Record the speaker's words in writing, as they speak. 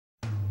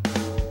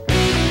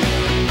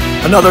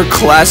Another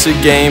classic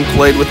game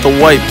played with the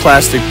white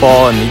plastic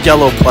ball and the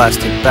yellow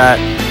plastic bat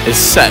is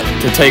set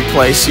to take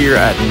place here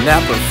at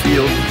Napa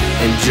Field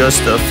in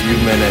just a few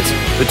minutes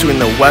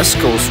between the West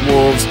Coast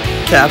Wolves,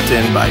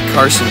 captained by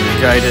Carson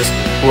Yagaitis,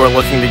 who are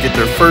looking to get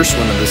their first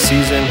win of the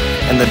season,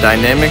 and the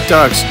Dynamic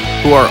Ducks,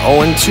 who are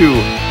 0-2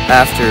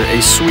 after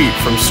a sweep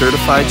from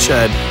Certified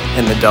Ched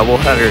in the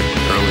doubleheader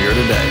earlier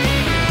today.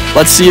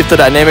 Let's see if the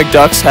Dynamic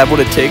Ducks have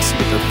what it takes to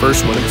get their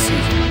first win of the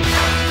season.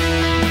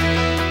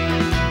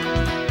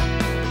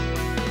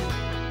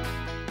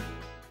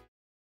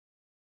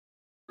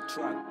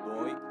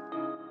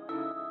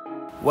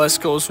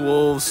 West Coast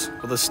Wolves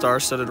with a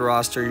star-studded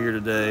roster here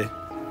today,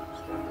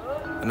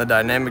 and the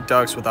Dynamic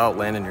Ducks without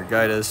Landon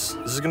Yagaitis.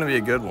 This is going to be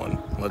a good one.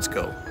 Let's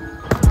go.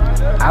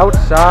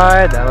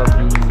 Outside, that'll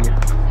be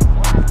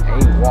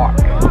a walk.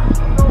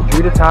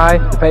 Drew to tie,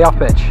 the payoff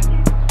pitch.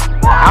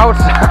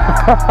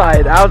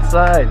 Outside,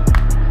 outside.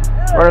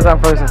 Runners on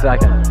first and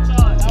second.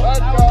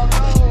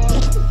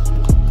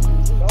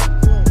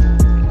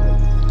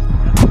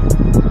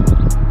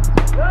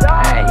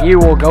 And he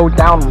will go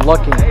down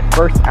looking.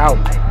 First out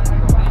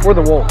for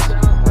the Wolves.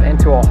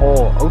 Into a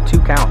hole,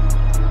 0-2 count.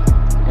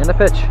 And the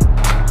pitch.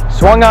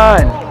 Swung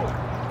on.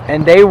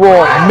 And they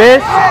will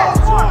miss.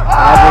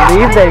 I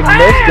believe they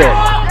missed it.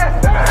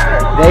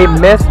 They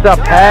missed the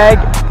peg,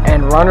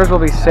 and runners will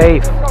be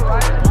safe.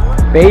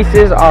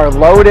 Bases are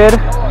loaded.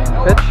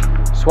 And pitch.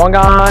 Swung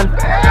on.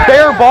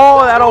 Fair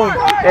ball. That'll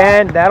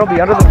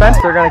be under the fence.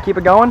 They're going to keep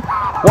it going.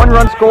 1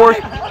 run scores.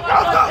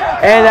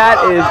 And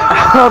that is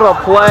out of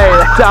play.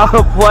 That's out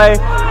of play.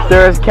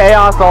 There is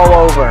chaos all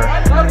over.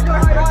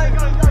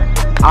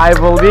 I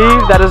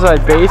believe that is a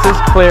bases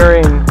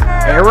clearing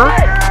error.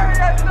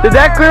 Did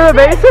that clear the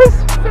bases?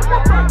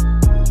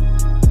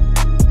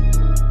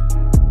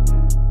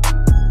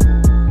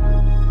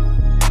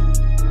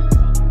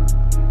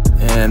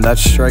 And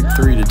that's strike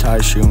 3 to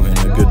Ty Schumann.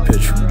 A good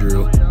pitch from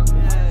Drew.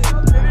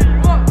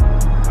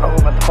 Oh,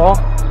 at the ball.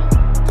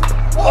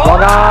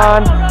 Swung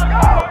on.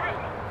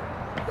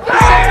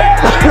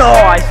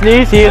 Oh, I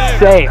sneeze. He is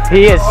safe.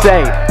 He is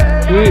safe.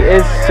 He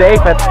is safe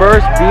at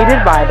first,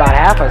 beaten by about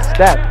half a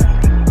step.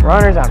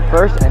 Runners on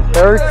first and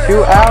third,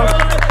 2 outs.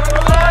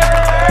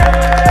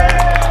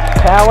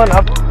 Talon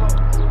up.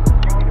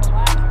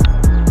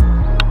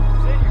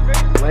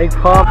 Leg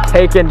pump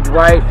taken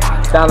right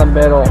down the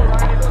middle.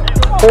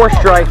 4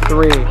 strike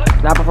 3.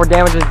 Not before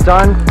damage is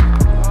done.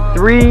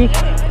 3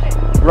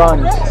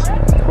 runs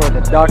for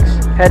the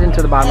Ducks. Head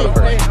into the bottom of the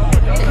first.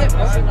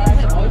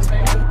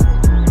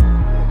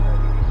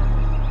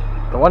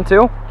 The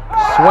 1-2.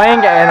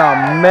 Swing and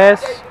a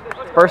miss.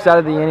 First out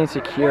of the inning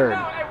secured.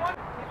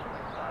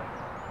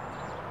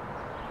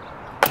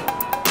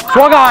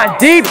 Swung on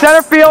deep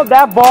center field.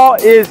 That ball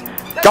is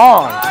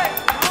gone.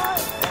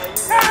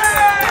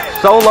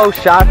 Solo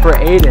shot for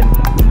Aiden.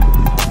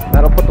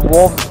 That'll put the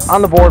Wolves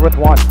on the board with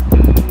 1.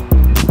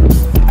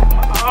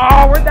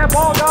 Oh, where'd that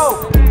ball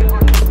go?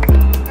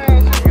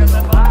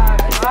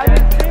 I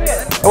didn't see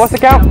it. What's the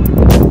count?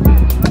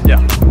 Yeah.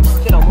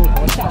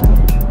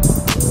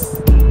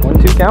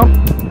 1-2 count.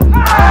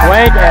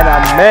 Swing and a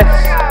miss.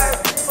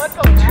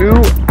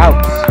 2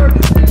 outs.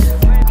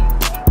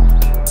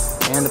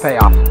 And the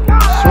payoff.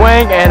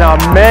 Swing and a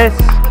miss.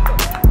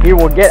 He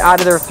will get out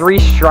of there 3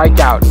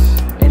 strikeouts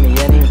in the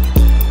inning.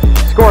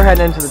 Score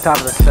heading into the top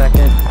of the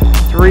second.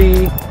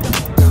 3-1.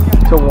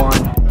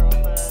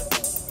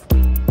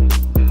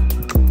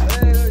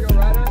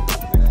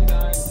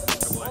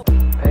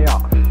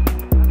 Payoff.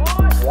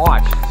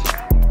 Watched.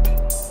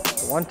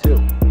 1-2.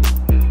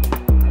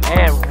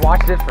 And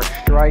watched it for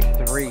strike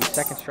 3.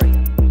 Second strike.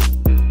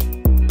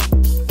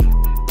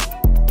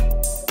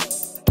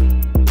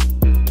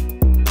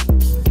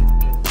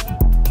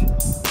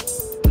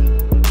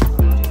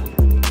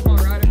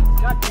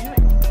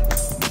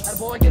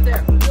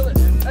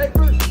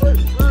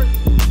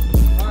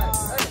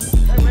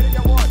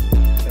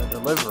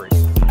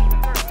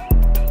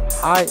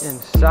 High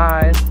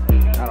inside.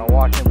 Gotta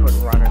walk in, put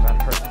runners on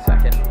first and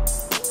second.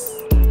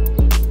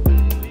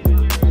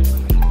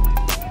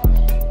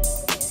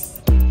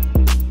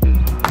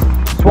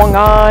 Swung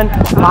on,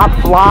 pop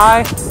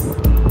fly.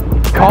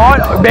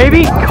 Caught,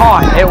 maybe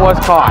caught. It was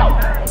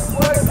caught.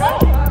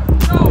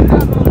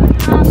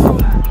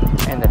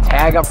 And the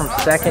tag up from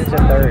second to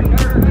third.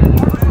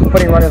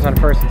 Putting runners on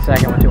first and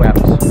second with 2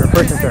 outs. Or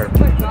first and third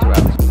with 2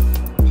 outs.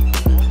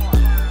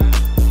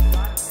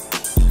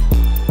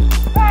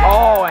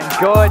 Oh, and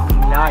good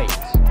night.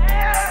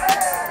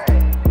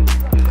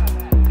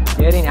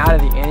 Getting out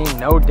of the inning,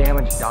 no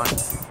damage done.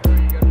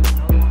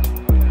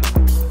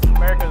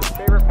 America's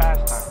favorite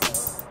pastime.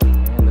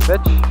 And the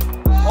pitch.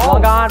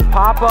 Swung on,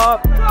 pop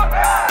up.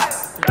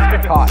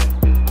 Caught.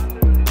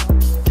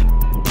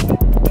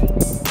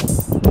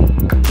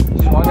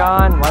 Swung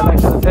on, right back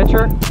to the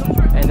pitcher,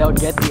 and they'll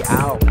get the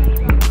out.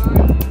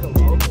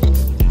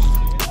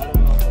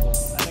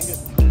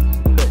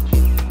 Pitch.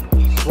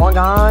 Swung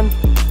on.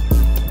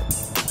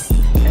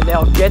 And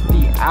they'll get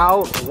the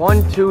out.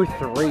 1, 2,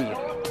 3.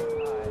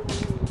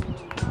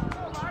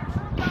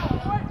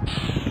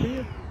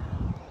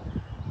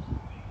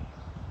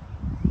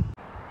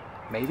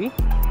 Maybe.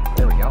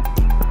 There we go.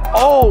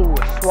 Oh,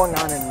 swung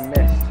on and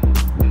missed.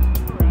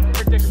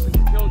 Rick Dickerson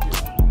killed you.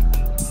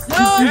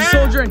 You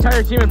sold your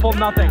entire team and pulled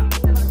nothing.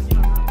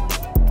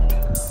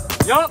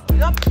 Yup.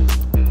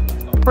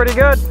 Pretty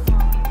good.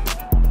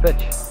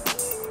 Pitch.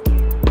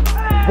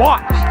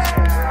 Watched.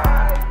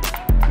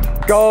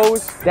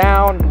 Goes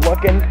down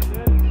looking.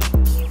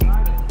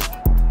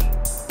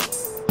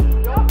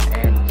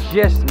 And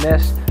just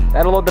missed.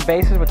 That'll load the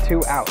bases with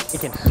 2 outs. He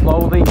can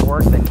slowly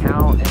work the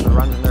count and the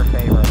runs in their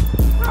favor.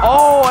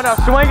 Oh, and a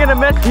swing and a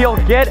miss. He'll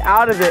get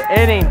out of the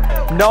inning.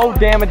 No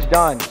damage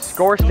done.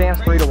 Score stands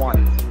 3-1.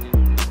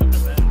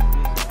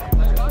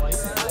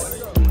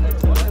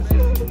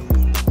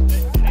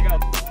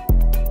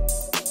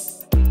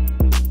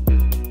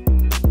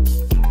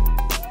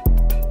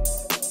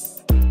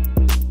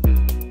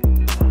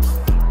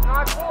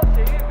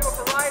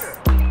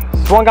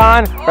 Swung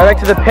on, right back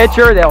to the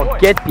pitcher. They'll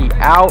get the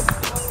out.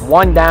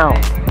 1 down.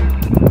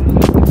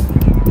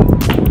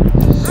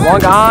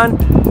 Swung on,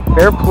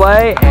 fair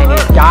play, and he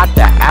got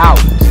the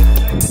out.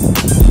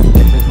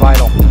 This is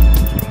vital.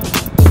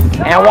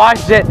 And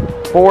watched it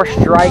for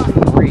strike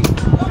 3.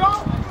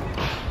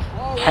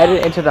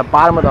 Headed into the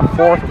bottom of the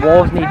 4th.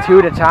 Wolves need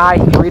 2 to tie,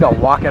 3 to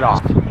walk it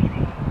off.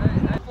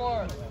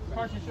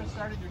 Carson, you should have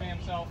started your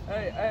damn self.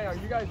 Hey, are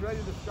you guys ready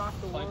to shock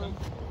the world?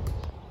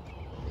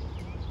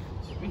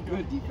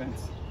 Good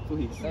defense,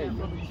 please.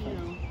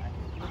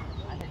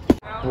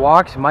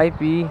 Walks might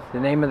be the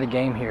name of the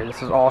game here.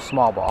 This is all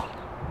small ball.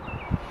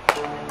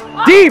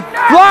 Deep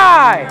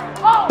fly!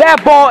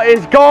 That ball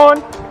is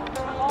gone.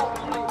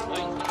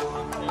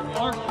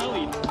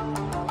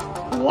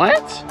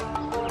 What?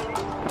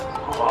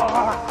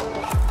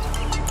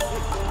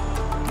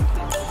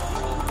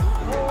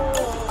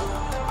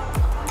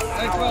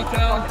 Thanks,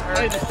 Cal.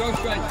 Hey, just go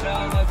straight,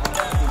 Cal. That's what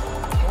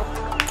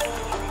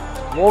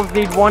happened. Wolves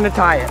need 1 to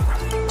tie it.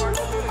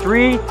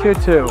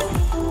 3-2.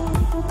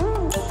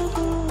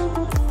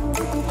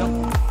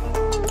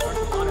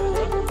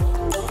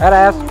 That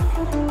ass.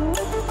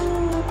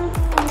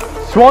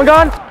 Swung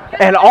on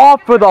and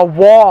off for the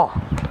wall.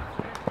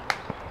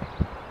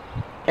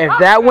 If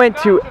that went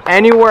to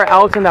anywhere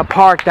else in the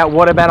park, that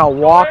would have been a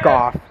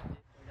walk-off.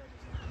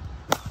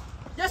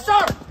 Yes,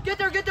 sir. Get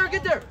there. If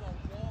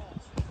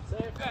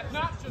that's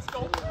not, just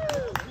go.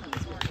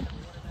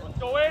 Let's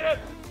go in it.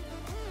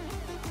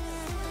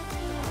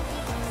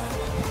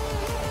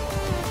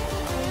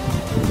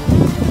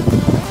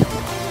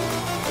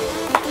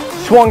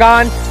 Swung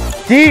on,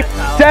 deep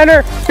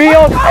center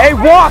field, a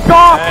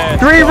walk-off,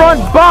 3-run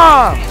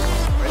bomb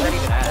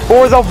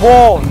for the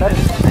Wolves. I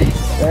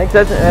think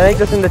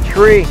that's in the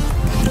tree,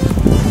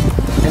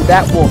 and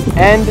that will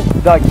end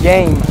the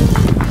game.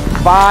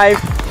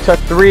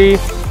 5-3,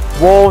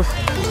 Wolves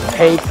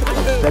take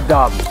the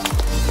dub.